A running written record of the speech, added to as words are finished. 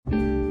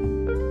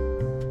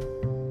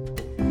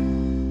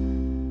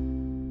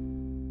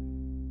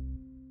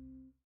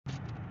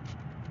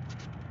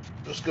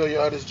What's good,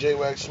 y'all? This is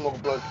J-Wax Smoke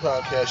Blood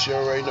Podcast. You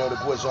already know the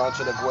Guizon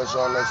to the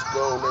Guizon. Let's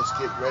go. Let's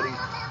get ready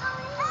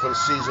for the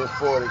season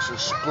 4. This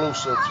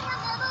exclusive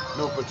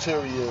new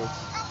material.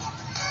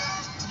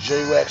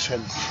 J-Wax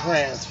can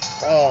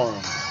transform.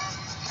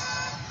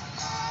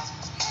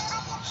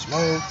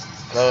 Smoke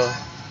the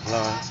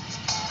blunt.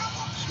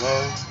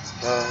 Smoke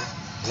the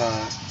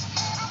blunt.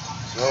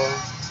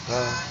 Smoke the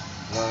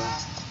blunt.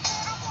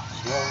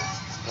 Smoke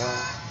the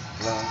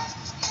blunt.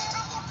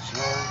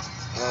 Smoke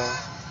the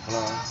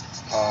blunt.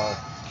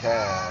 Podcast.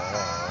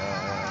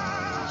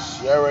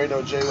 You already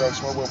know J-Wax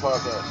Smoke Blood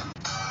Podcast.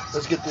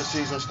 Let's get this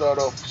season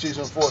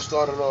season 4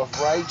 started off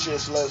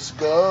righteous. Let's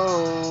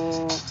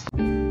go.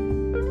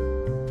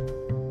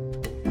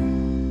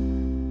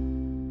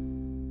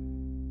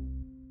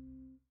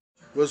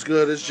 What's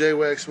good? It's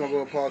J-Wax Smoke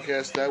Blood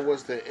Podcast. That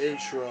was the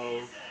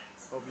intro.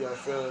 Hope y'all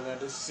feeling that.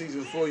 This is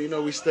season 4. You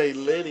know we stay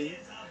litty.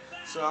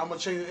 So I'm gonna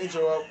change the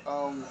intro up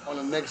on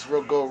the next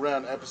real go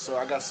around episode.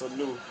 I got some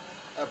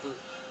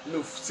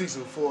new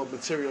season 4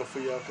 material for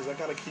y'all because I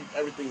gotta keep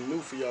everything new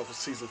for y'all for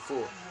season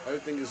 4.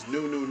 Everything is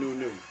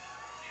new.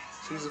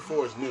 Season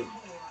 4 is new.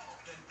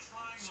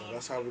 So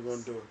that's how we're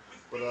gonna do it.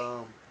 But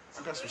I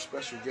got some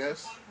special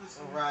guests.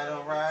 All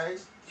right.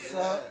 What's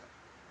up?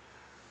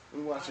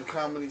 We watching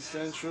Comedy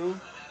Central.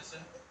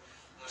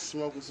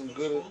 Smoking some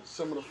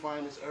of the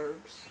finest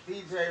herbs.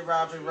 DJ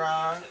Robbie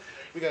Rod.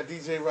 We got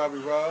DJ Robbie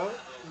Rod.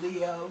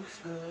 Leo's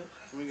good.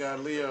 We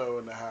got Leo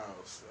in the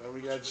house. And we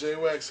got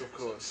J-Wax, of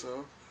course.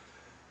 So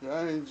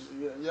y'all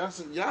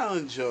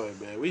enjoy,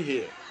 man. We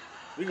here.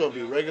 We gonna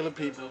be regular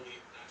people.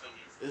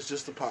 It's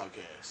just a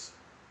podcast.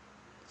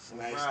 It's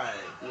nice. Right.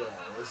 Yeah,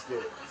 let's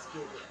get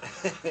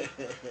it.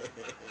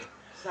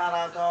 Shout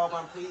out to all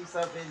my peeps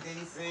up in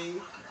D.C.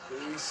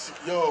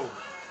 Yo.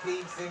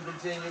 Peeps in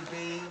Virginia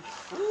Beach.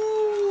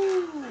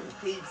 Woo!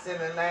 Peeps in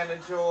Atlanta,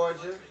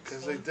 Georgia.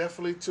 Because they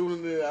definitely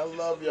tuning in. I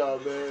love y'all,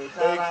 man.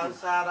 Shout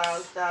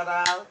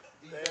out.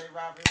 DJ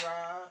Robbie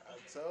Rod. I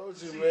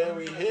told you, man.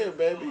 We here,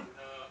 baby.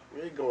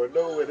 We ain't going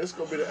nowhere. This is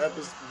going to be the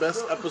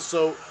best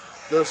episode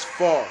thus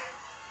far.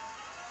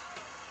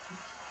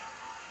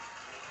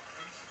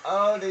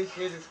 Oh, this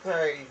shit is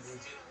crazy.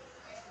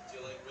 Do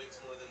you like wigs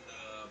more than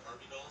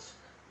Barbie dolls?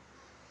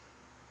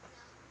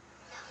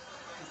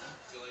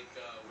 Do you like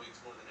wigs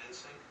more than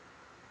NSYNC?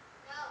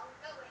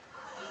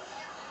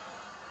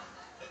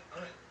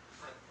 Alright.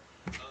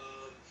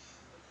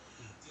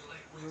 Do you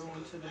like wigs more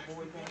than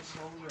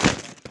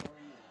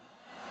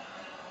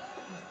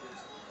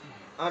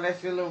Oh,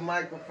 that's your little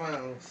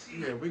microphone.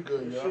 Yeah, we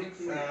good, y'all.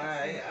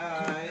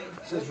 Alright.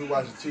 Since we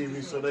watching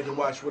TV, so they can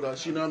watch with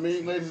us. You know what I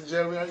mean? Ladies and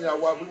gentlemen,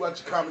 we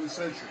watch Comedy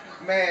Central.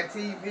 Mad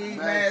TV.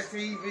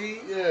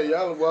 Yeah,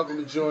 y'all are welcome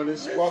to join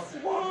us.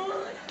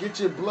 Get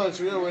your blunts.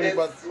 We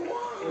about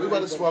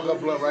to spark our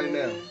blunt right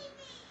now.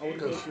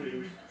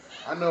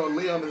 I know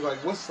Leon is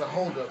like, what's the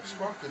hold up?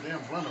 Spark the damn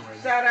blunt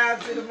already. Shout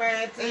out to the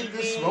Mad TV. Ain't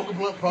this Smoke a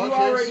Blunt podcast? You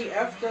already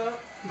effed up.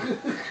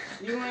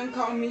 You ain't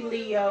call me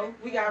Leo.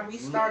 We gotta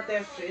restart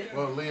that shit.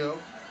 Well, Leo.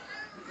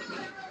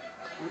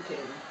 I'm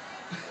kidding.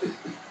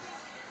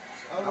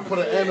 I put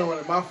an N on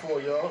it, my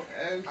fault, y'all.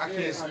 I can't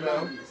I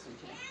spell. love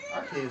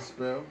you,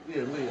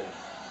 Yeah, Leo. Yeah.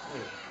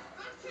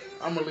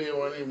 I'm a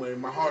Leo anyway.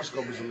 My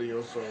horoscope is a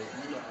Leo, so I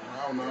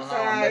don't know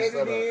how I messed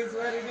that up. It is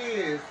what it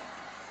is.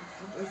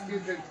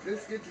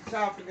 Let's get the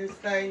chopping this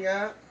thing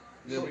up.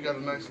 Yeah, we got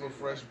a nice little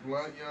fresh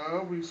blunt,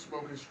 y'all. We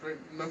smoking straight,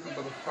 nothing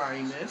but the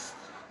finest.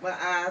 My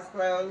eyes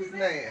closed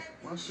now.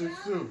 My shit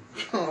too.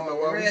 I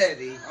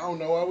don't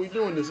know why we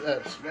doing this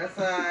apps. That's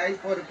alright.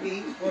 For the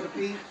peeps.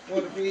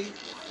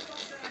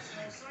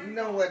 You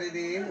know what it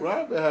is.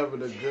 Rob been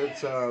having a good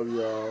time,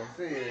 y'all.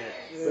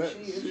 Yeah,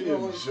 She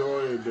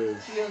enjoying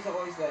this. She has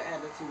always that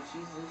attitude.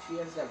 She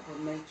has that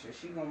good nature.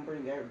 She gonna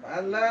bring everybody. I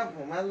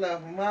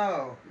love them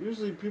all.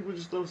 Usually people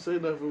just don't say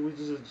nothing. We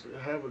just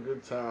have a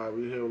good time.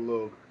 We hear a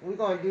little. We're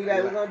gonna do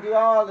that. We're gonna do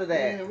all of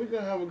that. Yeah, we're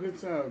gonna have a good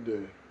time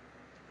there.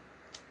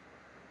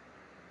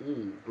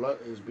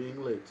 Blunt is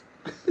being lit.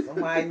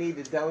 Somebody need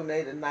to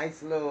donate a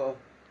nice little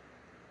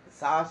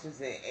sausage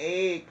and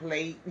egg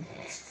plate.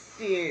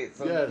 Shit,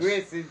 some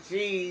grits and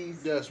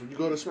cheese. Yes, when you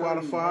go to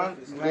Spotify,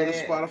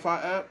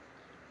 app,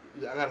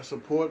 I got a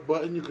support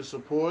button. You can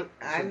support.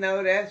 I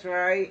know that's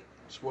right.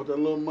 Support that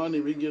little money.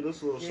 We get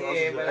us a little sausage and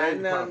egg. Yeah, but I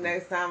know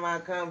next time I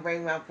come,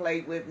 bring my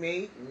plate with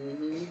me.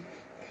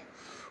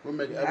 We'll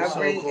make an episode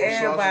bring called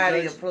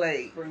everybody Sausage a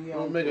plate.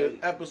 We'll make an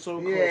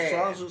episode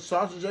called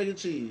Sausage, Egg, and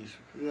Cheese.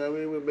 You know what I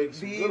mean? We'll make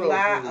some good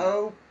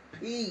old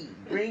BYOP.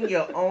 Bring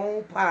your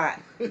own pot.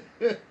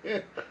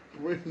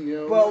 Bring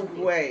your both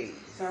ways.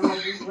 Sound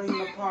like we bring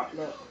the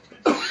potluck.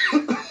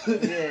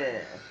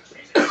 Yeah.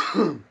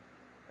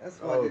 That's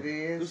what it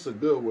is. This is a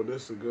good one.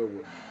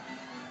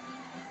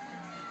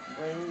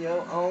 Bring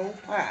your own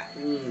pot.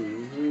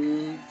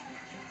 You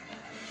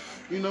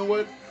know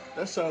what?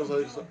 That sounds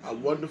like a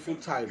wonderful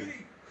title.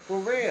 For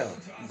real.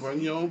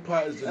 Bring Your Own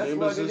Pot is the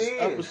name of this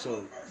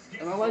episode.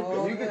 And I like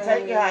that. You can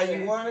take it how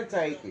you want to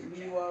take it.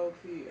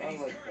 UOP, I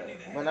like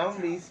that. But I'm gonna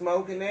be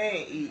smoking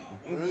and eating.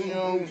 Bring your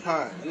own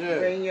pot. Yeah.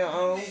 Bring your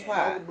own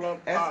pot.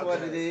 That's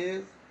what it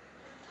is.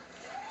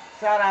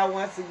 Shout out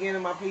once again to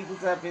my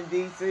peoples up in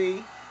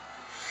D.C.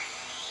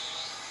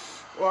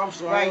 Oh, I'm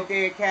sorry. Right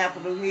there,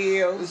 Capitol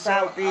Hill,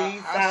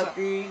 Southeast.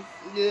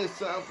 Yeah,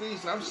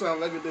 Southeast. I'm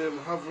sounding like a damn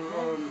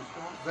hover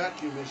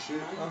vacuum and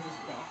shit.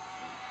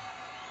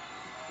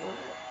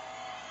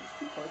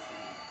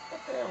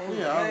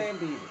 Yeah, How many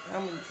people?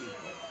 Don't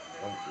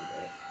do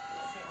that.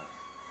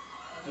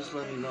 Just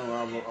let me know.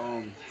 I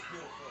will.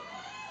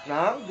 No,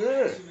 I'm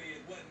good.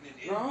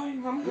 No,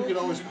 I'm You good. can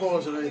always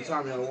pause at any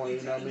time y'all want.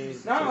 You know what I mean?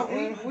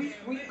 No,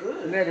 we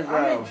good. Let it I'm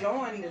roll.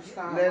 enjoying this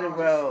time. Let it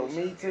roll.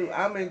 Me too.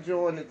 I'm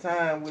enjoying the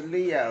time with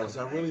Leo. Cause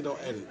I really don't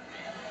edit.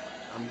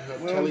 I'm We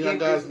don't telling y'all get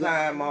guys. this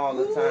time all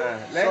the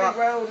time. Let it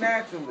roll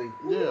naturally.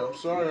 Yeah, I'm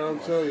sorry. I'm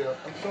telling you.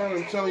 I'm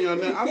sorry. I'm telling y'all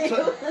now.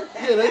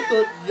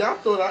 Y'all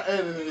thought I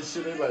edited this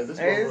shit. They like this.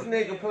 Hey, this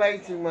motherfucker- nigga play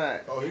too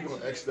much. Oh, he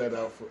gonna X that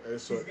out for.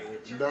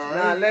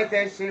 Nah, let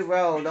that shit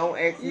roll. Don't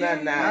X You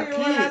nothing hear out.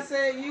 what I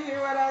said? You hear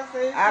what I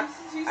said?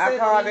 She I said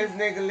call me. this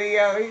nigga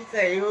Leo. He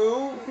say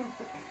who?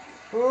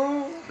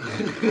 Who?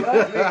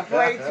 That nigga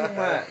play too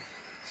much.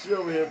 She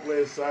over here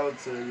playing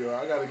solitaire, yo.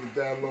 I gotta get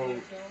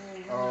download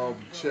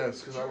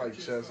chess, cause I like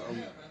chess.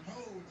 I'm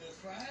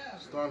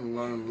starting to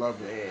learn and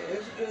love it.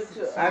 It's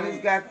good to. I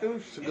just got through.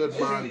 It's a good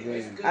mind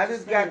game. I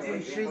just got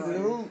through shooting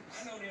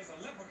hoops.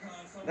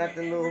 Got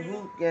the little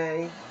hoop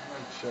game. I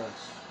like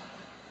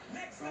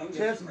chess.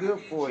 Chess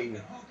good for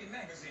you.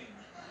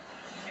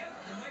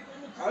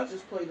 I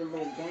just play the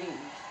little games.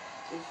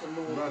 It's a I'm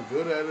little. not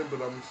good at it,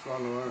 but I'm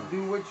starting to learn.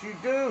 Do what you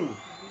do.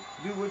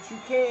 Do what you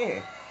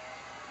can.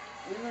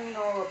 It ain't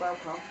all about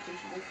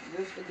competition. It's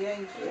just the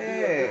game. So Yeah.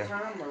 be a good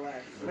time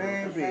relaxing.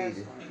 Man, It's a baby.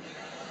 pastime.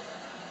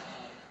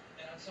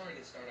 And I'm sorry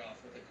to start off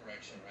with a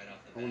correction right off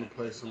the I want to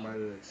play somebody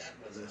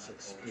that's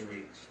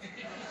experienced.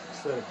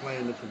 Instead of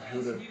playing the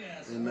computer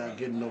and not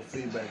getting no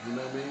feedback, you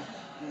know what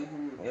I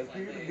mean? If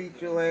you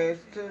beat your ass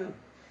too.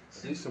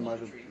 I need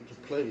somebody to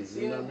play it,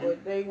 you Yeah, know what I mean?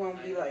 but they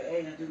won't be like,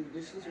 hey, dude,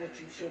 this is what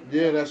you should do.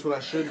 Yeah, that's what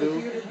I should The do.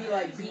 computer be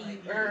like, be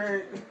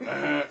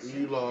earned.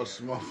 You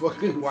lost,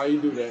 motherfucker. Why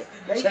you do that?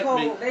 They Check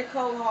me.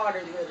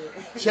 cold-hearted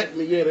with it. Check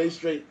me. Yeah, they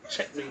straight.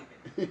 Check me.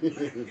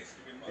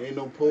 Ain't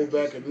no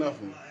pullback or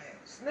nothing.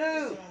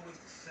 Snoop.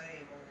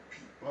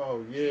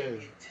 Oh, yeah.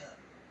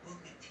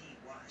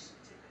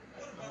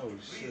 Oh,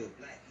 shit.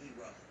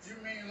 You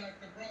mean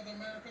like the brother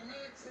Malcolm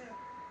X?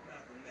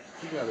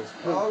 He got his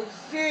Oh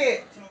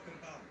shit.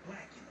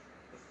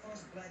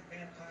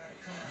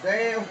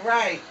 Damn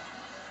right.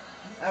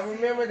 I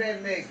remember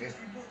that nigga.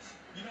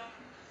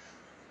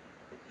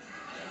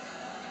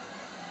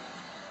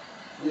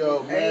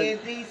 Yo, Hey,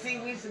 man. in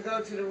DC, we used to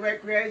go to the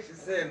recreation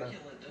center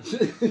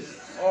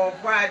on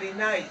Friday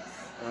nights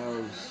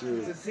Oh,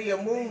 to shit. see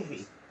a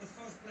movie.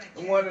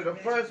 And one of the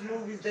first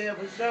movies they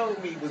ever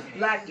showed me was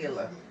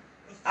Blackula.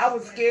 I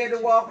was scared to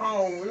walk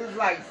home. It was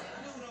like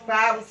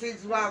 5 or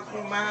 6 blocks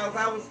from my house.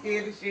 I was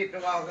scared as shit to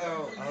walk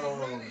home.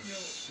 Oh,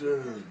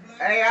 shit.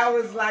 Hey, I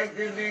was like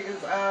the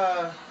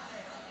niggas,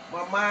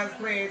 my mom's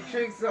playing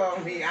tricks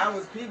on me. I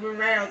was peeping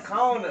around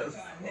corners.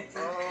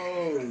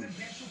 Oh, shit.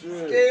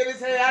 Scared as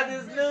hell. I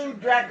just knew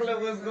Dracula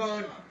was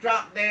gonna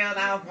drop down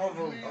off of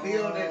a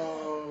building,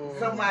 Oh.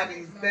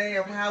 somebody's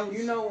damn house.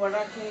 You know what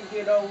I can't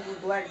get over?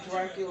 Black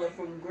Dracula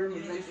from Grim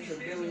Adventures of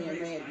Billy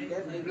and Mandy.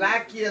 That nigga-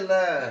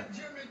 Blackula.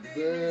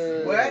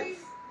 Damn. What?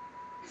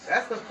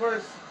 That's the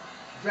first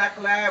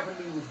Dracula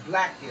Avenue was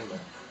Blackula.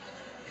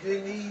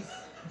 Then these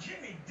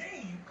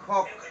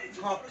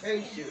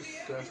Caucasians,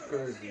 That's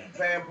crazy.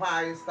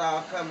 vampires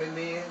start coming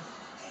in.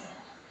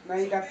 Now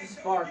you got the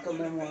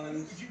sparkling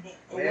ones.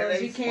 The Man, ones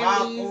they you can't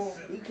sparkle.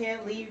 leave. You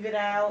can't leave it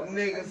out.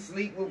 Niggas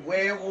sleep with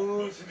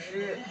werewolves and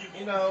shit.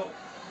 You know,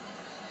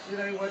 shit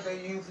ain't what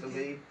they used to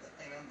be.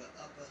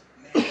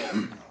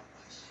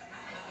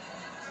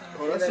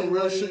 Oh, that's some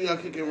real shit y'all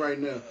kicking right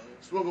now.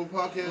 Smoking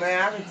podcast.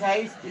 Man, I can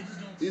taste it.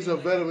 These are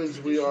veterans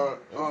we are.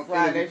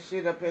 Fry that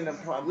shit up in the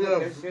put We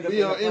that shit up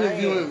are in the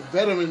interviewing pan.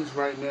 veterans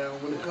right now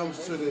when it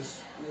comes to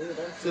this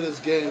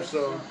game.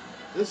 So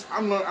this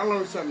I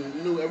learn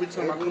something new every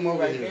time I That come weed over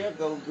right here. there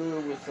go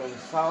good with some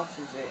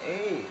sausage and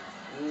eggs.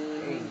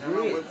 And I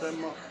grits. whip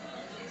them up.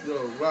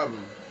 Yo,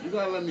 Robin, you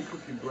gotta let me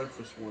cook you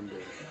breakfast one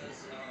day.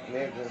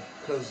 Nigga.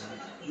 Cause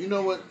you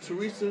know what,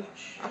 Teresa?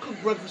 I cook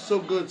breakfast so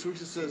good.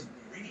 Teresa says,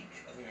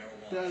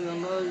 "Daddy, I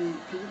love you.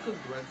 Can we cook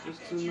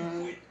breakfast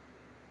tonight?"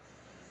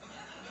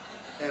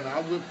 And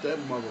I whip that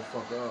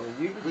motherfucker up.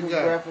 You can We cook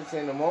got breakfast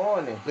in the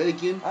morning.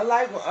 bacon, I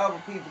like when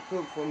other people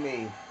cook for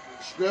me.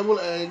 scrambled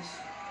eggs,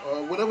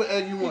 whatever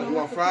egg you want. You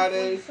want fried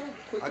eggs?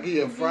 I give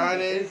you a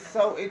fried egg.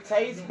 It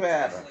tastes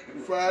better.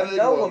 Fried I egg.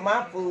 know What? what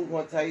my food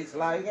gonna taste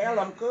like. Hell,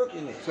 I'm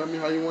cooking it. Tell me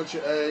how you want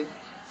your egg.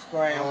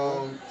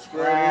 Scrambled.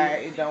 Scrambled. Right,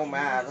 it don't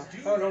matter.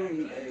 I don't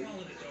eat eggs.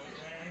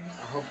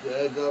 I hump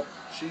the egg up,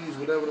 cheese,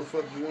 whatever the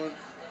fuck you want.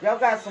 Y'all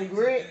got some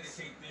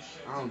grits?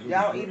 I don't do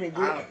Y'all the eating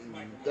grits.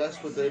 grits?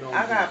 That's what they don't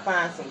I do. gotta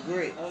find some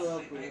grits. I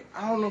love grits.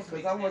 I don't know if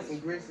Cause I want some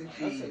grits and I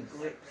cheese. said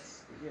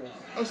grits. Yes.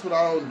 that's what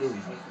I don't do.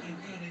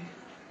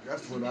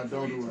 That's what I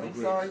don't do with the I'm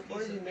grits. sorry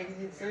for you,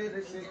 nigga. You said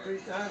that shit 3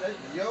 times.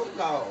 That's your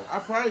call. I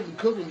probably can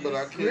cook them, but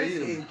I can't Grits eat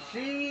them. and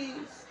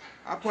cheese,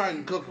 I probably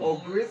can cook them.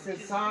 or grits and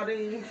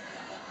sardines,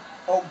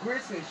 or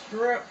grits and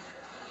shrimp.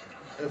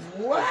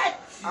 What?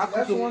 I cook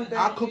That's them. one thing.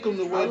 I cook them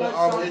the way the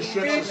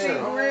instructions Fish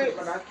and say. grits.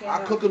 But I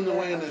cannot cook 'em the add-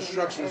 way the I cannot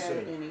instructions add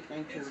say.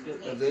 anything to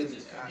it. And they,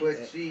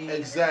 But cheese.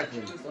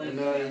 exactly.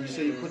 And you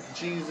say you put the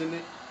cheese in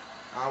it.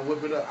 I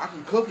whip it up. I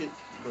can cook it,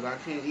 but I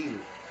can't eat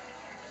it.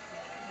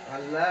 I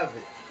love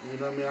it. You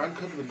know what I mean? I can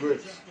cook the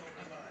grits.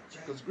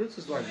 Because grits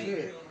is like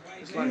Shit.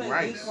 it's You like make me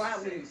rice. cry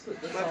when you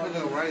put the It's like putting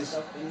sardines rice. and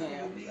stuff in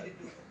there.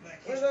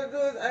 What you gonna do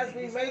is ask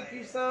me make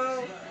you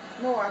some.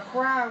 No, I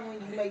cry when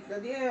you make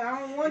the. Yeah, I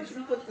don't want you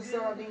to put the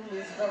sardines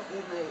and stuff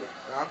in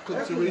there. I cook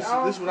That's Teresa.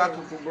 what This is what I y'all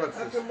cook for I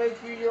breakfast. can make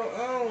you your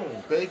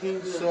own.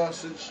 Bacon,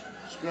 sausage,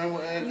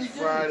 scrambled eggs, You do.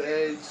 fried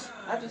eggs,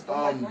 I just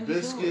don't like when you do it.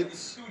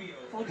 biscuits,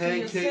 For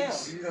pancakes.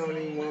 yourself. You don't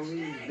even want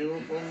me to do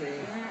it for me.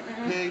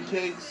 Mm-mm.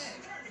 pancakes,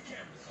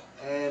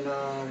 and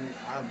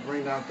I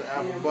bring out the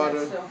apple Yeah, butter.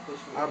 that's selfish,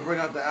 I man. bring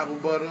out the apple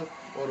butter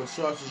or the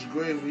sausage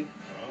gravy,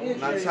 Yeah,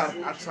 and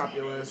I top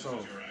your ass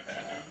off.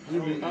 You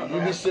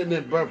be sitting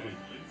there burping,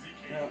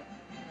 Yeah.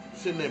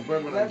 sitting there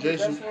burping like That's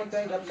Jason. one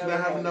thing I've Can never I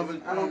have had.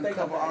 another I don't think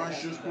cup of I've had orange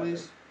that. juice,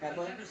 please? Have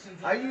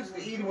I? I used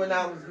to eat it when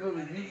I was little.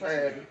 You had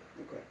it.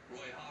 Okay.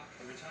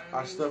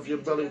 I stuff your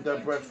belly with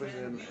that breakfast,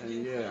 and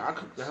yeah, I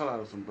cook the hell out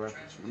of some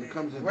breakfast. When it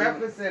comes to dinner,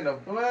 Breakfast in the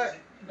blood.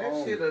 That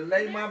Oh. shit'll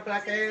lay my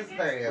black ass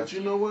down. but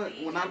you know what?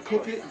 When I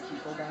cook it,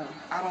 Go down.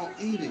 I don't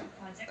eat it.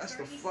 That's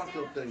the fucked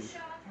up thing.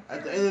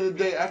 At the end of the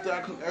day, after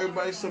I cook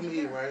everybody something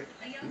to eat, right?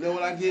 You know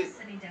what I get?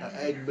 An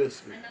egg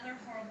biscuit.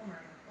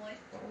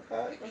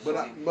 Okay.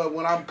 But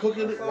when I'm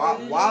cooking it, That's all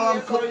while you I'm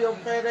need. That's all cooking, your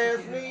fat ass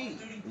need.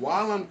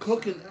 while I'm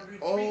cooking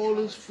all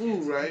this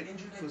food, right,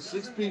 for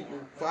 6 people,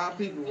 5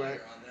 people, right,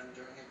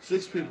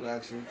 6 people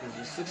actually, because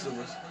there's 6 of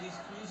us.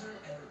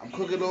 I'm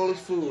cooking all this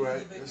food,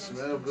 right. It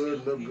smell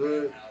good, look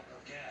good.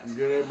 I'm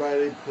getting everybody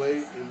their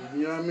plate, and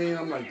you know what I mean.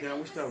 I'm like, damn, I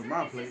wish that was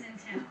my plate.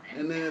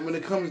 And then when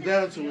it comes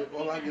down to it,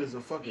 all I get is a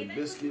fucking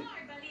biscuit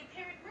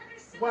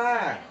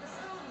Why?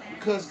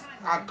 because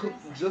I cook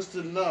just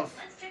enough.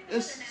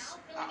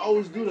 I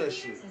always do that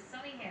shit.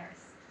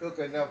 Cook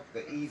enough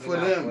to eat For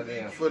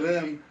enough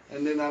them,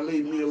 and then I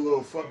leave me a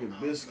little fucking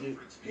biscuit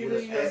You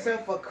with, leave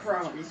yourself a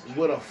crumb.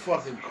 with a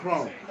fucking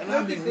crumb. And I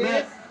Look be at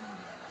mad. this.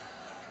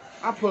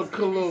 I put a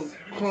couple little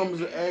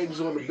crumbs and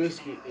eggs on the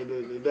biscuit,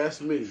 and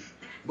that's me.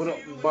 But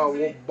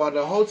by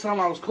the whole time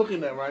I was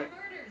cooking that, right,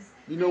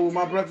 you know what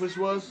my breakfast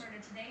was?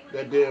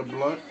 That damn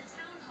blunt.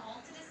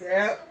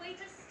 Yeah.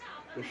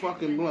 The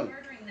fucking blunt.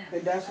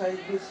 And that's how you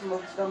get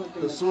smoked stomach.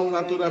 As soon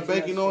as I throw that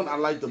bacon on, I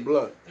like the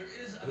blunt.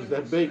 Because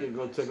that bacon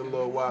gonna take a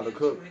little while to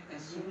cook.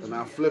 And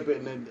I flip it,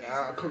 and then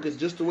I cook it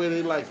just the way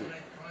they like it.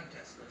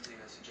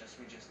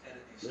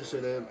 They say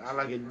that I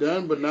like it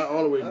done, but not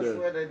all the way I done.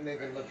 swear that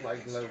nigga look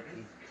like Loki.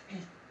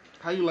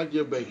 How you like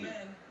your bacon?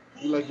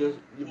 You like your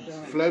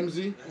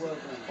flimsy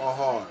or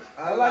hard?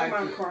 I like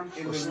mine it crunchy.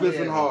 in Or the stiff and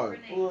middle. hard?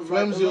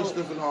 Flimsy or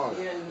stiff and hard?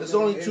 There's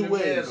only In 2 the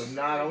ways. middle.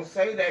 Nah, don't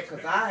say that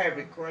because I have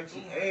it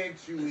crunchy and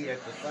chewy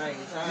at the same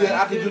time.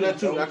 Yeah, I can do that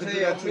too. I Don't can do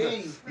tell that too.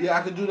 me. Yeah,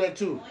 I can do that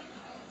too.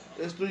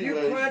 There's 3 You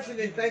ways. crunching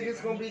and think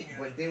it's gonna be,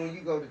 but then when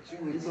you go to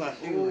chew You it, be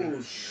like, chewy.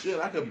 oh shit,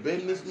 I could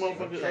bend this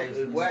motherfucker Okay, up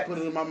and what? just put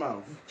it in my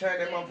mouth. Turn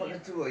that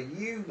motherfucker to a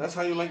U. That's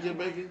how you like your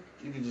bacon?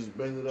 You can just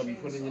bend it up and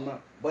put it in your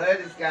mouth. But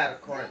it's got a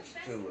crunch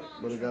to it.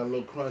 But it got a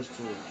little crunch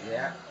to it.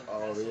 Yeah.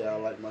 Oh yeah, I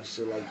like my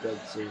shit like that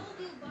too.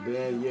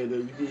 Then yeah,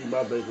 then you can eat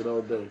my bacon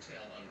all day.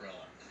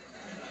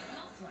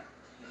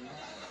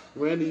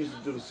 Randy used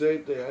to do the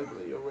same thing. I was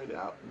like, yo, Randy,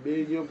 I'll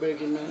be your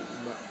bacon, man.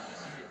 But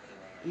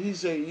he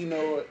said, you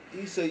know what?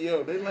 He said,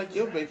 yo, they like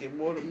your bacon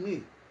more than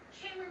me.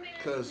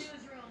 Cause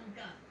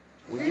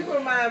when He you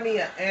remind me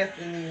of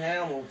Anthony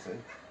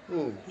Hamilton.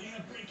 who?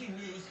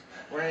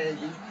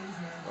 Randy.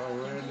 Oh,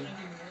 Randy.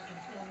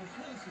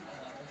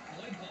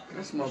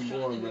 That's my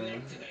boy,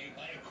 man.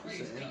 He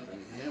said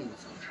Anthony Hamilton.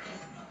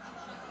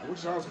 I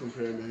wish I was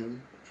comparing to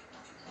him.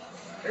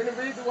 And the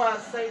reason why I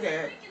say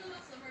that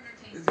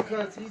is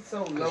because he's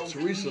so low Cause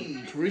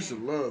key. Teresa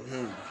loved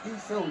him.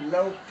 He's so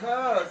low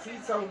cuz.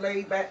 He's so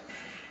laid back.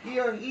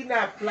 He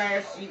not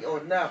flashy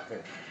or nothing.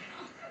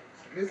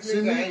 This See,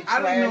 nigga ain't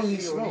I didn't know he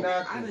flashy or smoked. I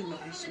nothing. didn't know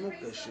he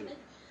smoked that shit.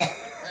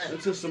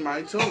 Until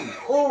somebody told me.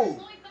 Who?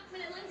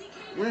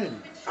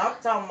 When? I'm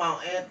talking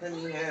about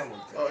Anthony Hamilton.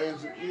 Oh,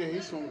 yeah,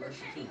 he smoked that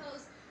shit too.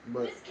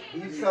 But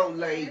He's so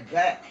laid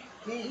back.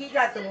 He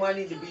got the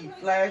money to be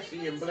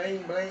flashy and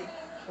bling bling.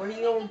 When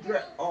he don't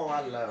dress, oh,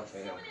 I love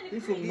him. he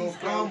from He's North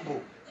Carolina.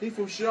 humble. He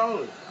from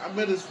Charlotte. I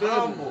met his family.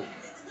 Humble.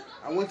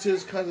 I went to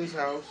his cousin's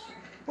house.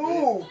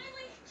 Who?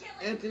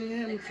 Anthony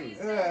Hamilton.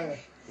 Yeah.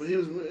 When he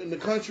was in the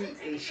country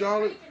in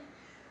Charlotte,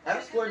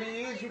 That's what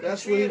he is. You can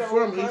that's see where he it on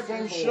from. the He country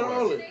from boy.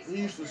 Charlotte. He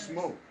used to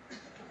smoke.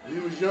 When he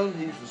was young,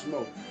 he used to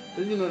smoke.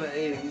 Cause you know the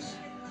 80s,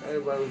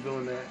 everybody was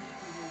doing that.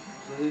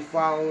 So he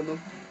followed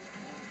him.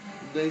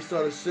 Then he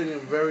started singing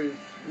very,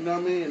 you know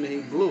what I mean? And then he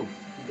blew.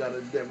 He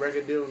got that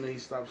record deal and then he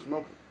stopped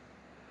smoking.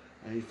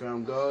 And he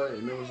found God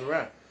and it was a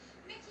rap.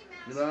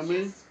 You know what I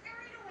mean?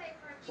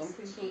 Some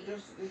people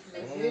just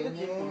get a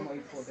different way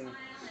for them.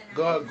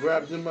 God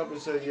grabbed him up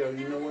and said, yo,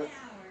 you know what?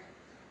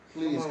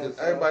 Please, because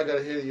everybody got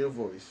to hear your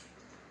voice.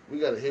 We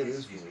got to hear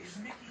this voice.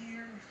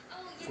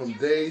 From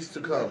days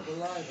to come.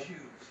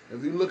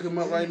 If you look him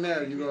up right now,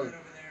 you're going to,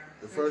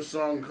 the first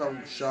song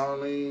comes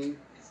Charlene.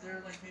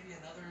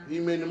 He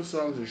made them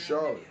songs in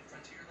Charlotte.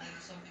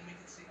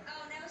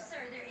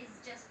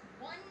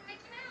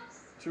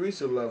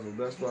 Teresa loved him.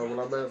 That's why when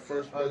I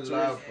first met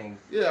Teresa.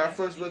 Yeah, I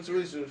first met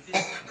Teresa.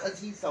 Because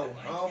he's so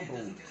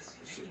humble.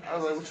 I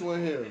was like, what you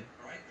want to hear?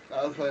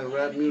 I was playing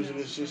rap music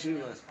and shit. She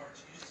was like,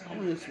 I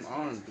want to hear some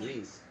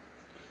R&B.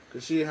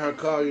 Because she in her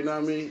car, you know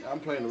what I mean? I'm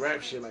playing the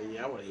rap shit like,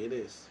 yeah, I want to hear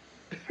this.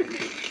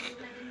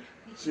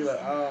 She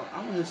like, I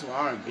want to hear some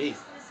R&B.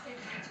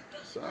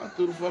 So I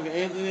threw the fucking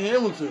Anthony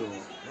Hamilton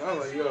on. I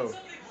was like, yo,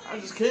 I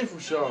just came from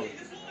Charlotte.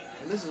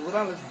 And this is what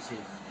I listen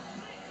to.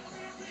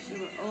 She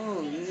like,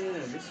 oh yeah,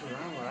 this is what I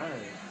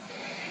like.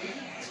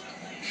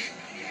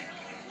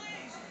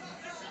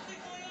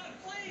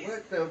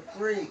 What the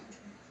freak?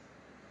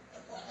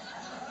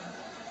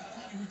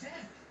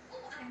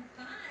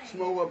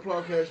 Smoke Up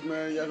Podcast,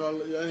 man.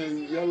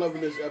 Y'all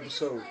loving this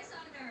episode.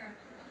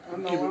 I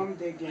know I'm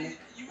digging it.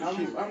 I'm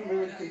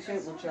really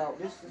content with y'all.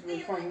 This is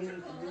really fun. We need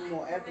to do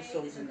more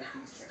episodes in the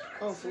future.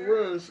 Oh, for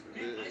real.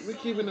 We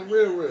keeping it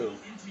real.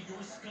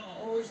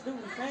 Always do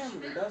with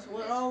family. That's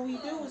what all we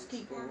do is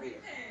keep it real.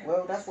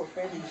 Well, that's what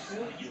family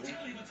should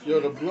do. Yo,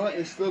 the blunt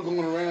is still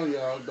going around,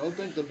 y'all. Don't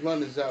think the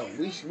blunt is out.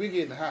 We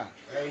getting hot.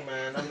 Hey,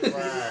 man, I'm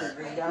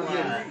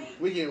fried.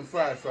 We getting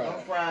fried.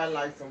 I'm fried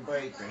like some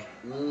bacon.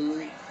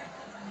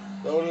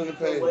 Throw it in the The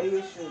paper. way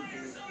it should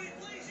be.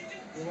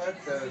 What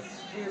the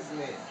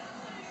shiznit?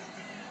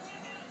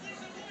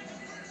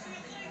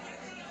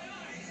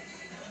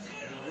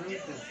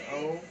 Ruth is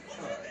on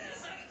fire.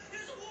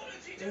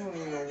 You don't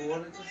even know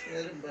what it just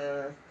let it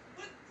burn.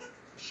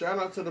 Shout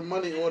out to the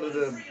money order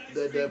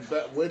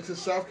that went to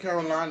South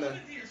Carolina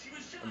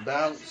and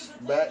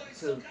bounced back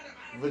to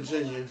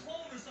Virginia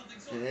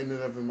and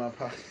ended up in my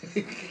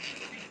pocket.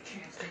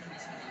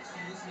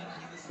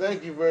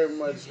 Thank you very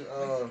much,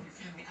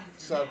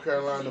 South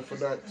Carolina, for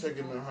not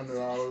taking the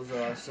 $100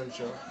 that I sent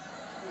y'all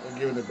and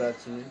giving it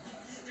back to me.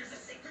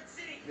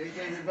 They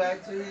gave it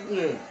back to you?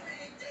 Yeah.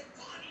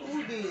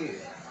 Who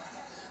did?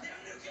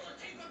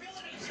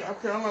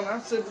 South Carolina, I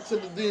sent it to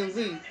the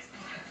DMV.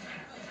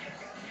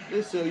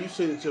 They said you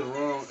sent it to the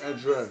wrong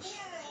address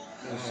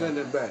and send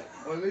it back.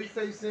 Well, at least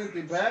they sent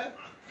it back?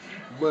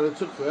 But it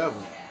took forever.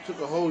 It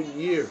took a whole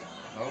year.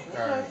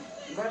 Okay.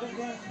 Better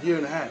than Year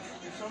and a half.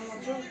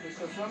 someone else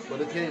because some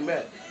But it came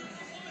back.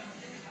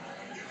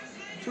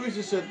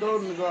 Teresa said, throw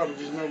it in the garbage.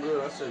 It's no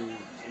good. I said,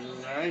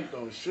 I ain't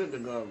throwing shit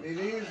in the garbage. It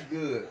is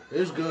good.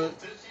 It's good.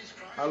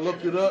 I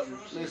looked it up.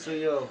 They said,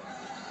 yo,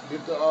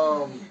 get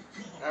the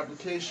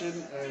application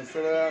and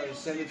fill it out and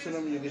send it to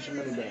them and you get your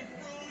money back.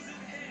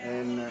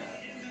 And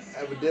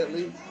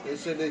evidently, they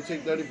said they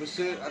take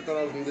 30%. I thought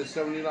I was going to get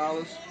 $70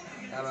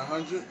 out of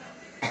 100.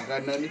 I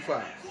got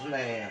 95.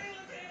 Man.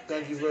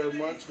 Thank you very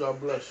much. God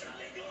bless you.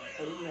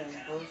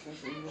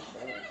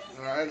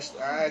 And I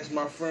asked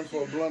my friend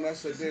for a blunt. I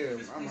said,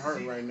 damn, I'm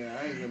hurt right now.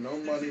 I ain't got no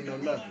money, no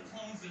nothing.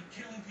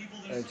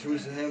 And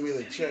Teresa handed me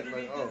the check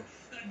like, oh.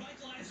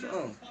 I said,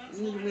 oh,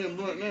 you need to be a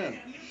blunt now.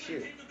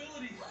 Shit.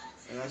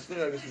 And I still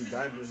got to get some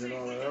diapers and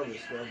all that other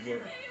stuff.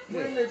 But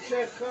When yeah, the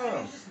check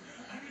come?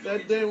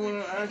 that day when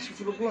I asked you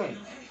for the blunt,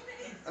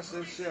 I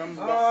said, shit,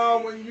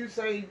 Oh, when you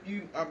say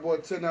you... I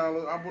bought $10.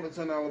 I bought a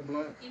 $10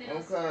 blunt.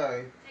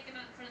 Okay.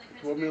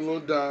 Bought me a little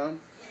dime.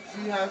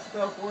 See how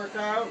stuff work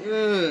out?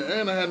 Yeah,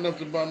 and I had enough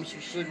to buy me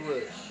some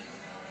cigarettes.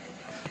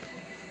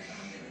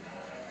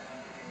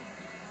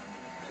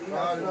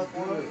 God is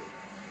good.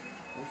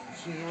 Want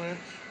some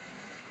cigarettes?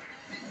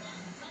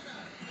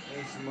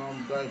 And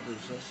some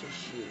diapers. That's the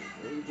shit.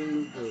 Everything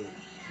is good.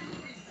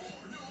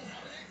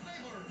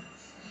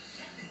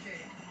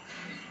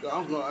 I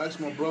was gonna ask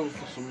my brother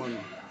for some money.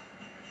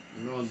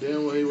 You know,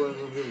 damn well he wasn't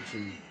gonna give it to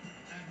me.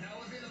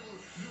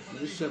 He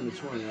just sent me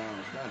 $20.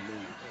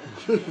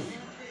 Goddamn.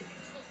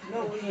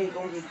 No, we ain't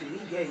gonna get to you.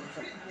 Gave you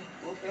something.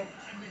 Okay.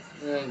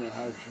 That ain't no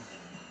hype.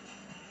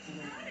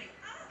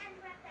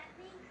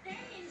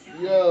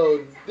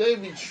 Yo, they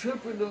be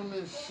tripping on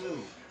this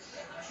shit.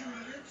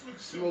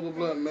 Smoke a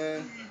blunt,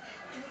 man.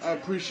 I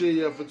appreciate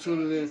y'all for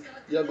tuning in.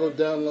 Y'all go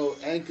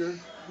download Anchor,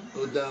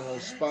 go download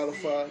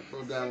Spotify,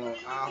 go download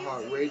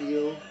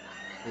iHeartRadio,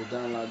 go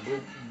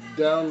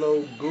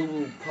download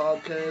Google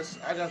Podcasts.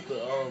 I got the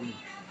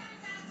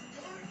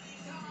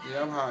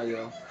yeah, I'm high,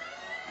 y'all.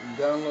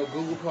 Download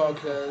Google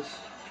Podcasts.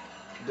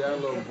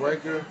 Download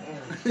Breaker.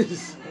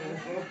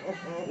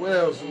 What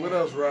else? What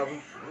else,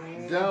 Robin?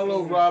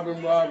 Download Robin.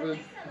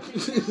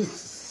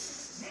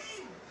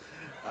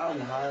 I'm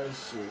high as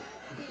shit.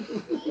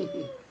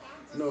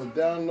 No,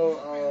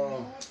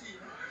 download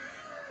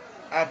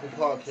Apple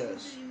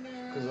Podcasts.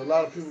 Because a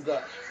lot of people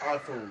got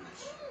iPhones.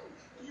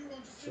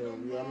 So,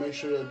 yeah, make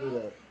sure they do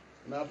that.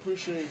 And I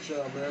appreciate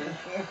y'all, man.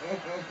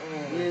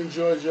 We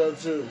enjoyed y'all,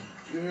 too.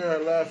 You hear her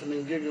laughing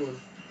and giggling.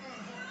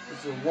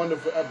 It's a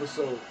wonderful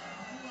episode.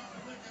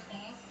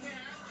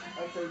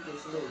 I think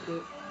it's a little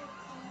bit.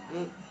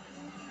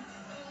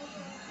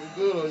 You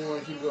good or you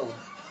want to keep going?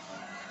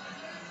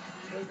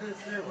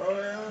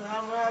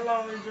 How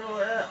long is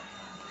your app?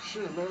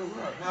 Shit, let it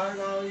rock. How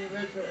long you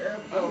let your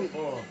app go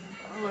for?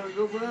 I let it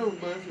go forever,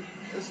 but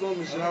as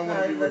long as y'all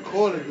want to be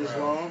recorded this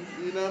long,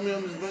 you know what I mean?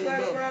 I'm just letting Let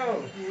it it go.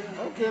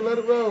 roll. Okay, let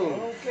it I roll.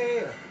 don't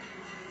care.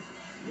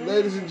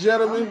 Ladies and I'm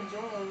gentlemen,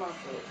 enjoying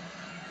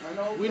myself. I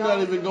know we're y'all-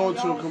 not even going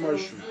to a y'all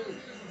commercial. so good.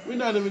 We're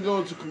not even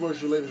going to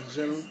commercial, ladies and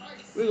gentlemen.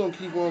 We're going to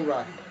keep on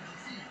rocking.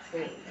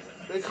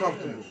 They're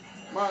comfortable.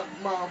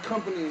 My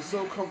company is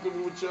so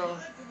comfortable with y'all.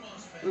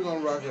 We're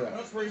going to rock it I out.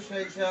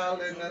 appreciate y'all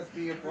letting us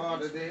be a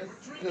part of this.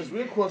 Because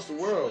we're across the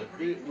world.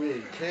 We're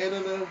in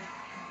Canada.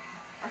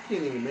 I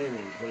can't even name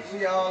any places.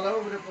 We all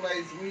over the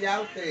place. We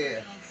out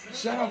there.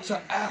 Shout out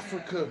to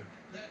Africa.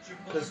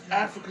 Because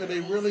Africa, they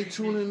really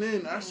tuning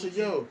in. I said,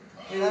 yo,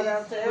 Shout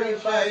out to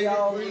everybody Appreciate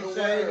all it. over the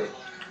Appreciate world. it.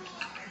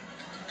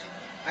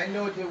 I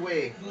know the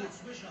way.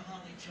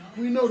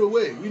 we know the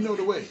way. We know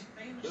the way.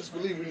 Let's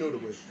believe we know the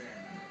way.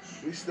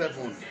 We step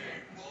on it.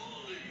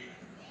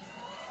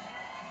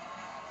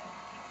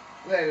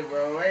 Let it,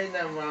 bro. Ain't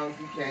nothing wrong if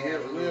you can't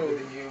have a little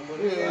bit of humor.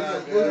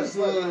 Yeah, We it's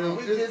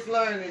just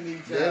learning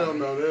each other. They don't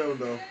know. They don't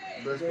know.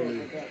 Best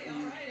believe.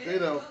 They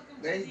don't.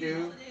 They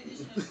do.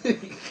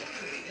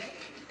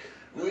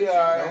 We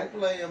are. Don't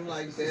play them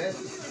like that.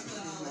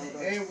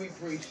 And we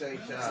appreciate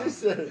y'all. She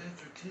said.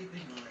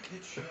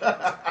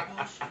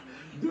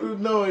 Do the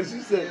noise. She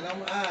said.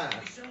 I'm high.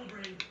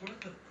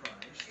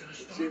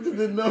 She did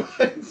the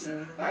noise.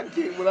 I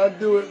can't. When I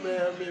do it,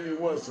 man, I made me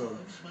want some.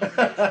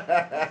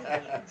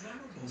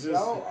 Just.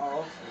 Y'all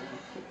awful.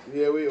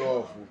 Yeah, we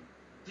awful.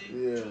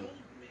 Yeah.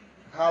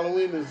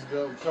 Halloween is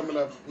coming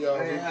up, y'all.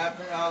 Hey,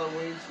 happy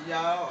Halloween to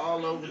y'all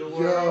all over the Yo,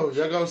 world.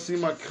 y'all gonna see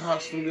my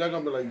costume. Y'all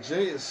gonna be like,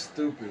 Jay is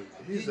stupid.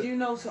 Did you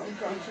know some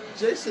countries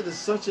Jason is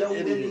such an don't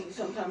idiot. really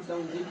sometimes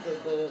don't do the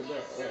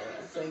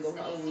thing of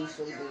Halloween,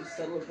 so they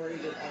celebrate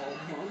it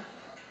all month.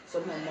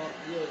 Some month,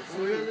 yeah.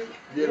 Really?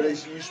 Yeah,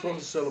 you're supposed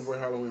to celebrate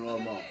Halloween all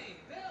month.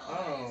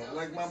 Oh,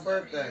 like my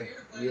birthday.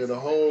 Yeah, the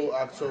whole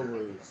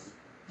October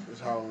is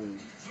Halloween.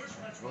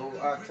 Oh,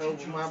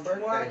 October, my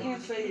birthday. Well, I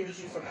can't say if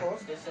you're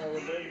supposed to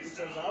celebrate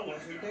because I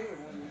wasn't there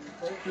when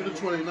you To the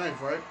 29th,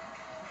 right?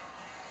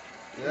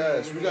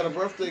 Yes, we got a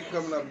birthday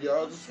coming up,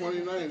 y'all. The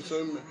 29th.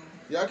 So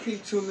y'all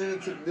keep tuning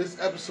into this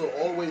episode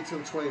all the way till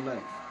the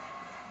 29th.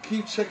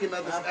 Keep checking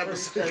out this I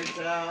episode. appreciate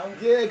y'all.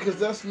 Yeah, because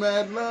that's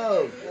mad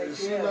love. And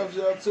she Yeah. loves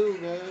y'all too,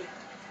 man.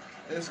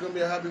 And it's going to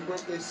be a happy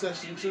birthday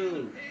session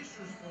too.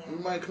 We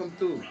might come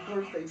through.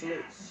 birthday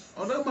blitz.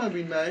 Oh, that might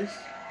be nice.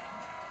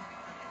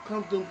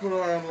 Come through and put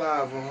her on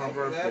live on her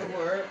birthday. That'll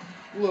work.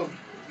 Little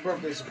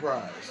birthday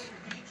surprise.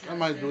 I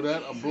might do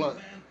that. A blunt.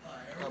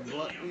 A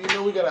blunt. You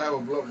know we gotta have a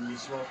blunt when we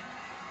smoke.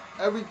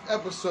 Every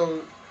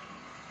episode,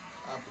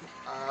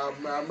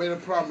 I made a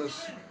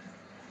promise.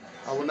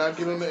 I will not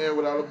get on the air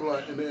without a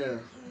blunt in the air.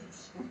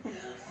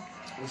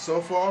 And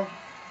so far,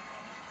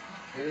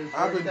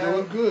 I've been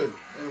doing good.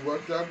 And it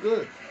worked out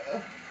good.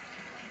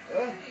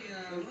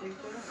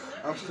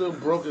 I'm still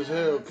broke as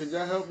hell. Can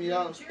y'all help me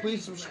out?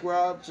 Please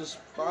subscribe to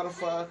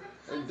Spotify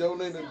and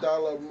donate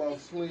 $1 a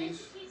month,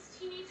 please.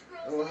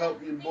 It will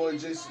help your boy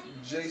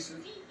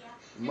Jason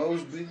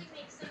Mosby.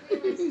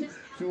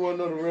 If you want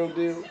to know the real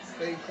deal.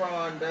 Stay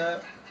croned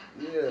up.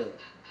 Yeah.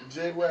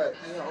 J-Wax.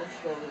 Yeah, I'm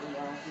struggling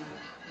around here.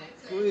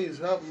 Please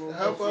help us.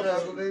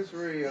 Struggle is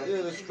real.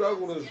 Yeah, the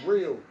struggle is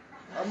real.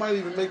 I might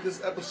even make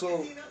this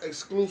episode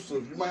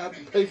exclusive. You might have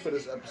to pay for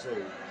this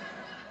episode.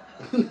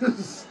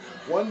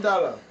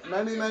 $1,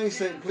 99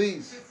 cents,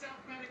 please.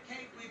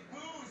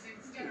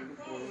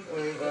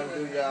 We ain't gonna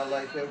do y'all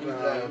like that. We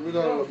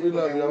love We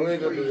love y'all. We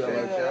ain't gonna do y'all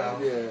like that.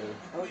 Appreciate Yeah.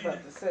 I was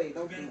about to say,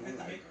 don't do me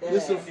like that.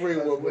 This is free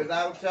y'all. with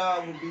Without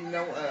y'all would be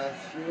no us.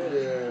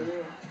 Yeah.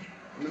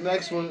 The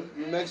next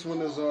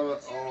one is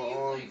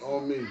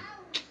on me.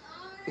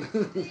 How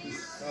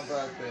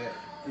about that?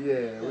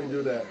 Yeah, we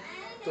do that.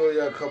 Throw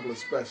y'all a couple of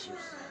specials.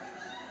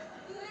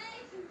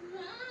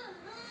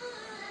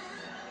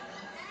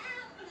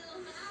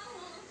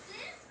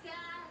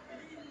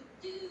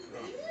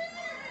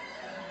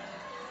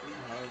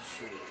 Oh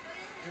shit.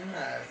 Nah,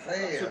 I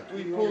say took it.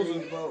 3 pulls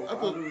and I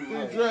took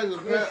 3 drags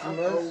of that.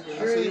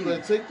 I said you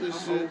better take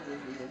this shit.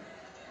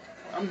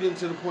 I'm getting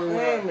to the point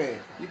where Damn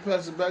it. you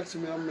pass it back to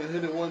me, I'm gonna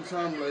hit it one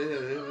time, like hit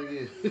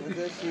it But again.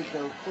 that shit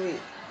go quick.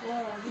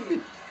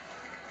 Oh,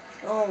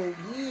 Oh,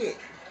 yeah.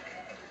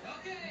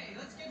 Okay,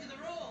 let's get to the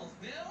rolls,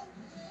 Bill.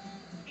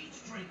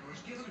 Each drinker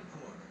is given a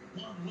quarter,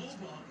 one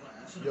lowball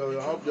glass. Yo,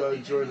 I hope y'all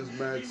enjoy this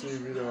Mad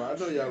TV though. I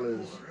know y'all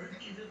is.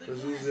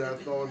 Cause usually I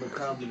throw in the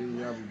comedy and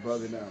y'all be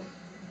bugging out.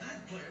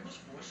 That player must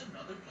force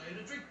another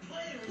player to drink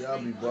players. Y'all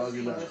be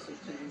bugging out.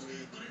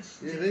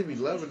 Yeah, they be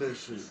loving that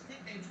shit.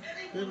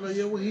 They be like,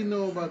 yeah, what he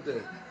know about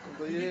that?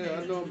 I'm like, yeah,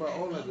 I know about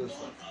all that good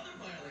stuff. Other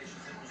violations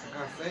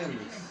Our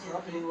families. I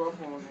blew up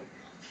on it.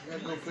 We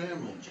gotta go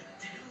family.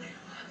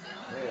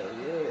 Hell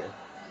yeah.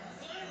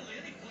 Finally,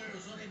 any player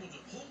who's unable to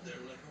hold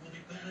their liquor will be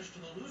banished to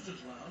the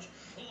losers' lounge,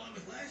 along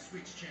with last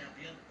week's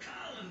champion,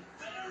 Colin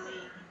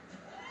Farrell.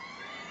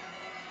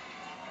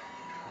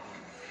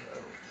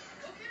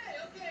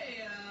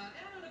 Okay,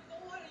 Anna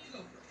Nicole, why don't you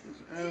go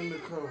first? And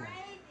Nicole.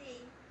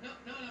 No.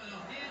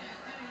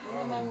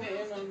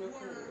 Anna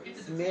Nicole.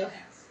 Smith.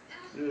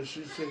 Yeah,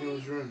 she's taking a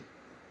drink.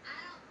 I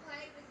don't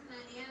play with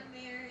money. I'm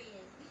married.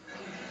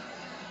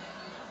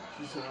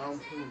 She said, I don't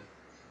play.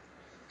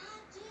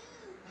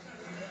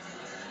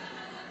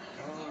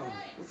 Oh,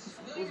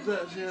 what's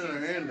that she had in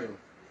her hand though?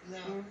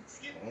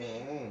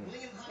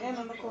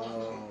 Anna Nicole.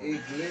 Oh,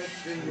 It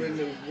glistened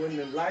when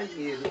the light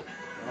hit it.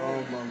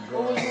 oh my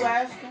What was you God.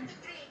 asking?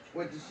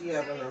 What did she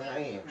have in her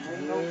hand?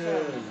 Ain't no Yeah,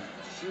 telling.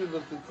 she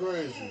looking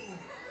crazy.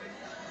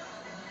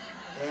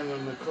 Anna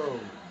Nicole.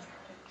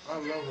 I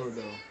love her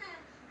though.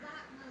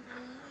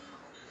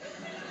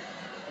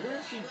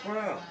 Where's she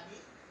from?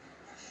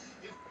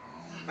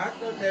 I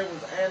thought that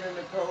was Anna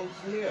Nicole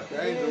Smith.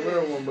 That ain't the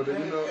real one, but you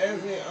know.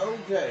 As in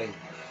OJ.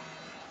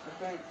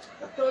 I think.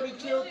 I thought he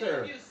killed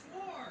her. You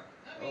swore.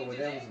 Oh, well,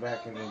 that was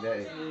back in the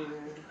day. Yeah.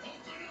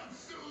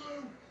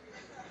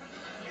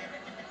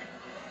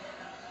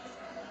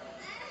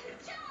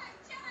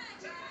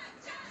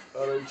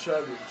 Oh, they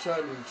Charlie.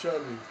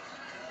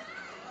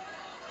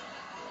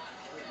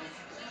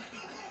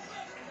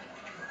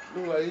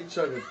 Look like he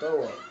chugging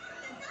throw up.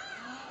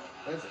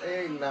 That's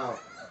eggnog.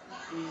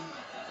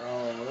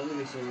 Oh, let me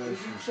get some of that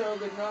If you shit.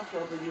 chug enough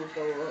of it, you'll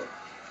throw up.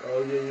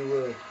 Oh, yeah, you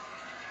will.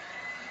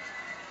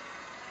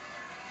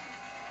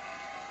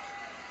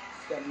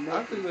 It's that I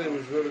milk. think they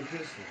was really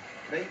kissing.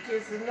 They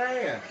kissing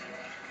now.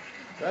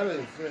 That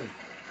ain't fake.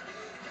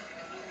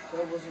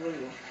 That was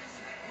real.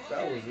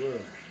 That was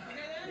real.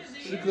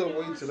 She couldn't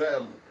wait till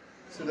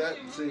that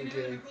scene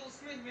came.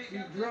 She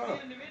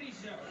drunk.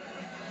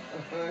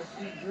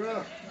 She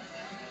drunk.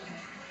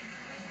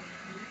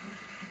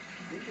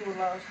 You do a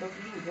lot of stuff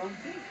you don't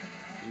think.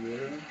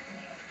 Yeah.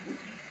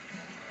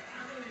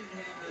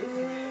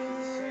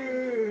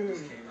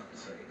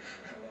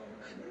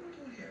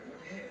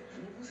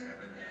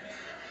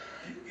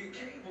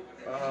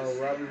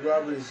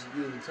 Robbie's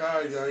getting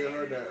tired, y'all. You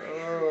heard that?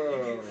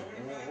 Oh.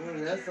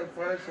 That's the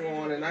first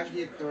one, and I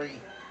get 3.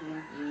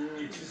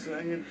 She said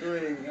I get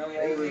 3. I'm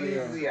They older than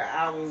usually y'all. an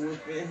hour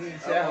within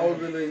each I'm hour.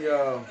 older than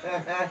y'all.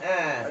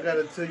 I got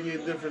a 10-year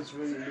difference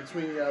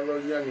between y'all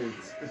little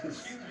youngins.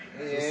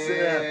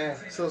 Yeah.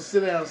 So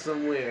sit down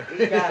somewhere.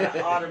 He got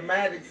an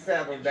automatic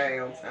settle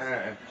down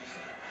time.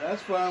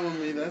 That's fine with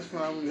me. That's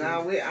fine with me.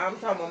 Now I'm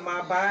talking about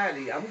my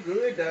body. I'm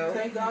good though.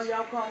 Thank God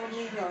y'all calling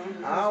me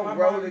young. I'll My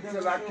roll body it till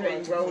doesn't I feel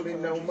can't like roll it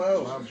no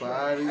more. My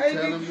body Hey,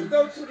 telling did you me.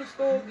 go to the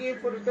store again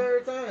for the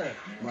 3rd time?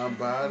 My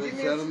body Give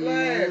me a telling me.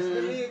 splash.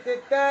 Let me hit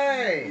that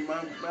thing. My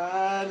Let me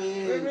body.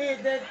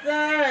 hit that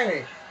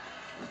thing.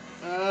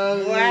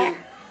 Body. Boy,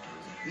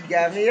 you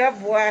got me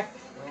up, boy.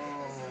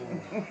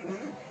 Oh.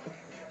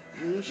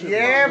 You should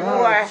Yeah, go boy.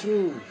 hard,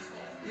 too.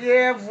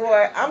 Yeah,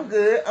 boy. I'm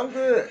good. I'm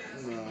good.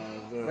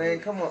 No, Man,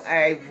 come on.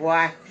 Hey,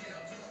 boy.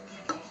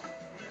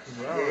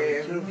 Wow,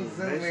 Yeah, triple, who's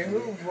zooming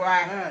basically. who, boy?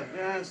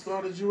 God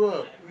started you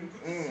up.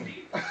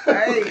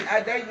 Hey,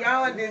 that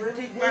y'all didn't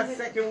kick my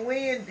second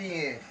wind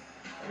then.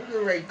 I'm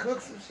getting ready to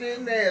cook some shit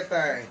and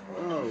everything.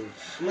 Oh,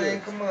 Man,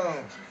 shit. come on.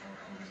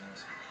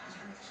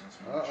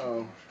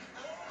 Uh-oh.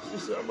 She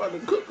said, I'm about to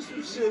cook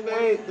some shit and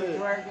everything.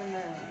 Dragging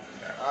down.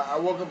 I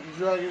woke up to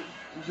Dragon.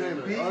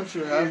 Jada, aren't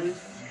you happy?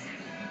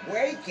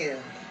 Waking.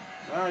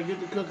 All right, get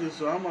the cooking,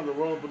 so I'm about to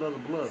roll up another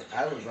blunt.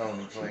 I was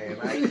only playing.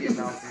 I ain't getting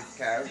off this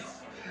couch.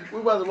 We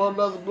about to roll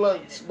another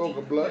blunt, smoke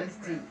a blunt.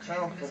 It's too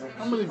comfortable.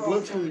 How many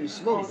blunts can you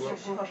smoke, bro?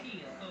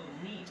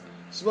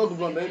 Smoke a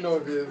blunt, they know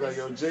it is. Like,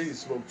 yo, Jay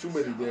smoked too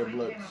many damn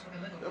blunts.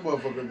 That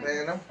motherfucker.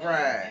 Man, I'm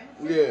fried.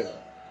 Yeah.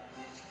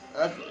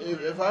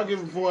 If I give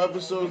him 4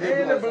 episodes, they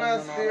And be the like,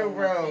 blunt's still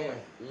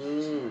rolling.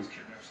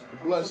 The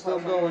blood's still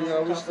going,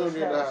 y'all. We still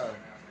getting high.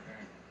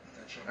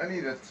 I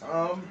need a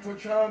tom.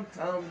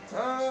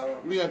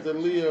 We got the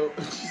Leo.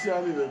 She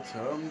said, I need a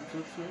tum.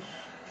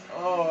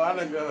 Oh, I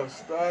done got her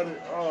started.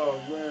 Oh,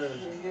 man.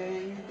 Yeah,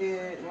 you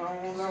did. I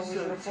She was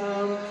said,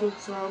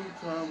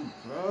 tum.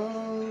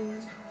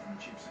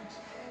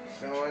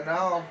 Showing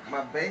off.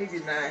 My baby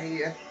not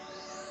here.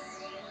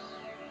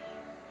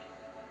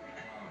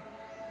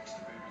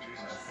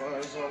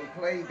 My son's on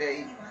play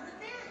date.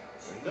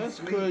 That's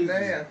Sleep crazy.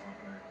 there.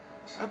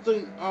 I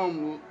think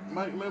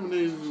Mike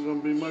Lemonade is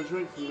gonna be my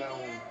drink from now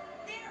on.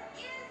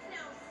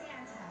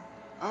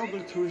 I don't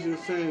think Teresa will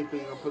say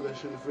anything. I'll put that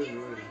shit in the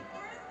refrigerator.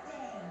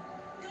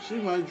 She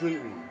might drink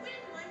one.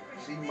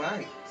 She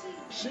might.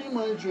 She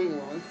might drink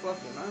one.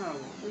 Fucking, I don't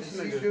know. This She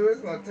nigga. sure is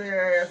gonna tear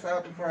her ass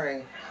out the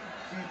frame.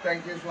 She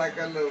think it's like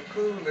a little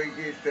cooler,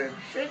 get the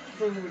shit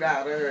food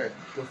out of her.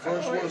 The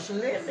first Oh, one. it's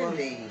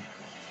lemonade.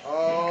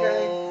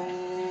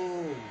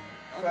 Oh.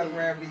 Fuck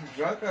around, be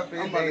drunk up in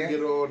I'm about to there.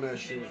 get all that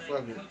shit.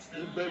 Fuck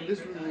it. Baby, this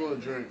is what we're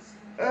gonna drink.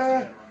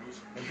 Uh,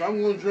 If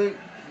I'm gonna drink,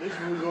 this is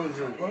what we're gonna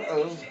drink.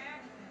 uh-oh.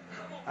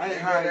 I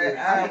ain't hiding it.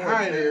 I ain't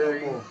hiding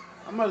it no more.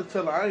 I'm about to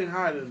tell her I ain't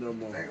hiding it no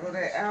more. Like with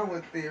that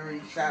hour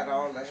theory shot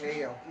all the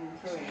hell.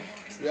 Okay.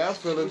 Yeah, I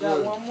feel We it got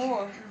good. one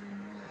more.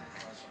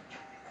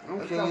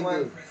 I'm feeling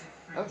good.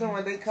 I'm talking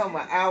about they come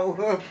an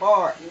hour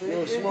apart.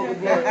 Yo, smoke a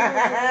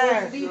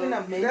blunt. Even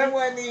a That minute.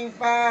 wasn't even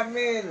 5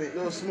 minutes.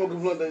 Yo, smoke a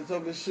blunt, they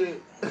talking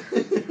shit.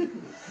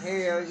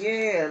 Hell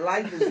yeah,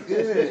 life is Shit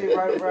good.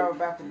 right around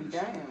about to be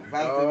down.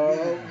 About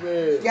Oh, to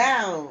man. be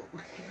down.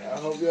 I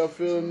hope y'all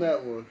feeling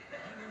that one.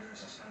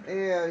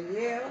 Hell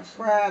yeah, I'm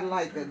fried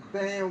like a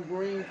damn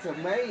green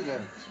tomato.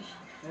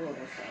 Oh, that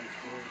sounds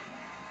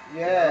good. I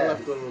Yeah.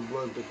 left over a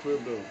blunt at the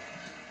crib, though.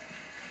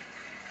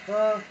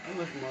 Huh? I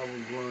left my other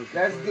blunt at the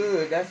That's crib.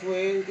 good. That's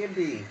where it can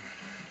be.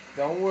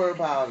 Don't worry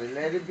about it.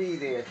 Let it be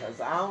there, cause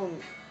I'm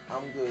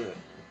good.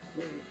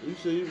 You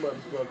said you about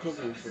to start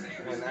cooking something.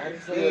 When I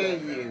tell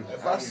you,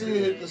 If I I'm see you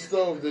good. hit the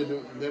stove,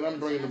 then I'm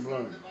bringing the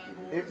blunt.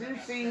 If you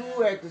see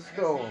who at the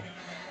store,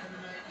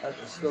 At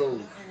the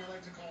stove.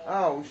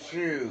 oh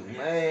shoot,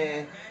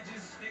 man,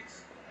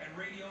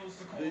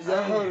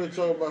 Y'all heard her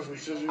talk about some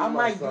shit. You I about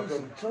might to do start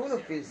some cooking.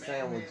 tuna fish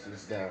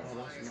sandwiches though. Oh,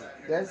 that's nice.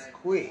 That's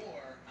quick.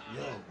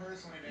 Yo,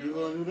 you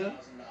gonna do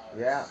that?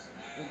 Yeah,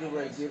 we get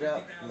ready to get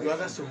up. Yo, I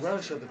got some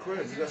relish at the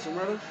crib. You got some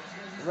relish?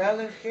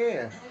 Relish,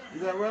 yeah,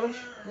 You got relish?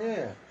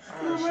 yeah.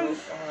 Alright,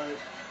 so, alright.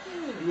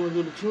 You wanna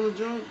do the tuna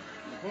joint?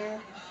 Yeah.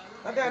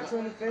 I got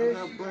tuna I fish.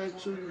 got bread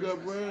too. You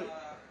got bread?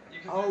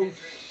 Oh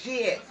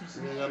shit.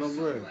 You ain't got no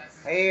bread.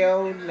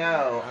 Hell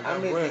no. I got I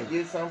meant bread. to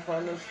get some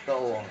from the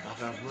store. I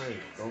got bread.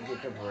 Go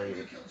get the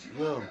bread.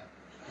 Yo,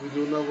 we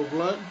do another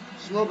blunt?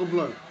 Smoke a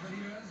blunt.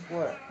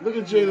 What? Look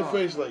at Jay in the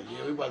face like,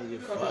 yeah, we about to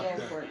get Cut it fucked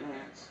off up. right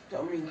now.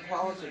 I mean,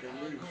 pause it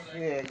at least.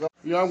 Yeah, go.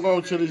 Yo, I'm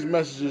going to these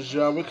messages,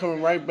 y'all. We're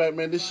coming right back,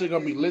 man. This shit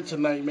gonna be lit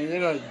tonight, man. You're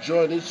gonna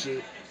enjoy this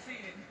shit.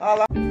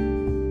 All I